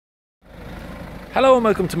Hello and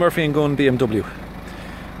welcome to Murphy & Gunn BMW.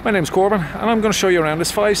 My name's Corban and I'm going to show you around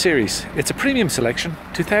this 5 Series. It's a premium selection,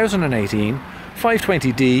 2018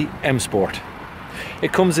 520D M Sport.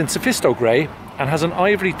 It comes in Sophisto Grey and has an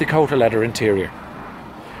ivory Dakota leather interior.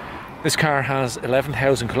 This car has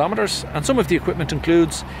 11,000 kilometres and some of the equipment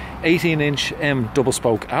includes 18-inch M double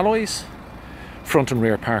spoke alloys, front and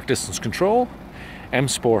rear park distance control, M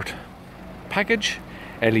Sport package,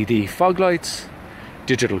 LED fog lights,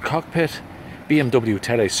 digital cockpit, BMW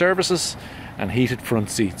tele services and heated front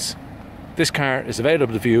seats. This car is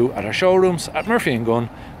available to view at our showrooms at Murphy & Gunn,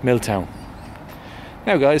 Milltown.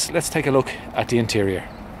 Now guys, let's take a look at the interior.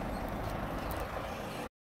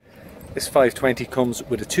 This 520 comes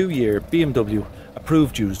with a 2-year BMW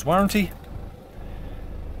approved used warranty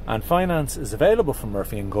and finance is available from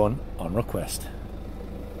Murphy & Gunn on request.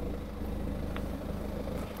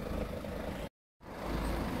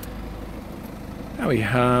 Now we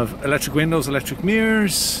have electric windows, electric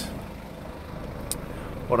mirrors,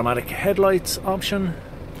 automatic headlights option,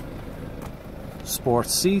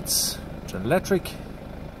 sports seats, which are electric,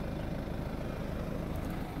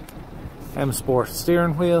 M Sport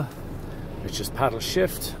steering wheel, which is paddle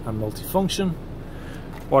shift and multifunction,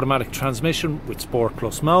 automatic transmission with Sport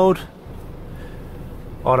Plus mode,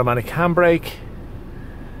 automatic handbrake,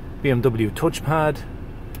 BMW touchpad,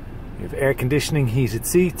 we have air conditioning, heated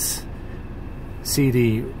seats,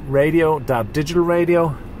 CD radio, DAB digital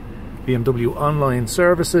radio, BMW online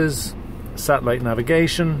services, satellite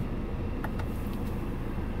navigation,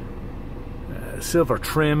 silver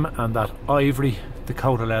trim and that ivory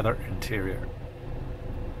Dakota leather interior.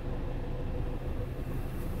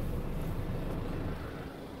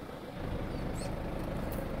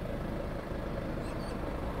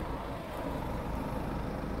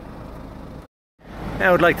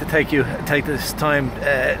 Now I'd like to take this time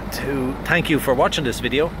to thank you for watching this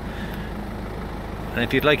video, and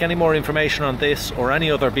if you'd like any more information on this or any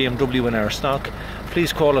other BMW in our stock,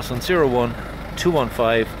 please call us on 01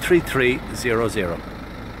 215 3300.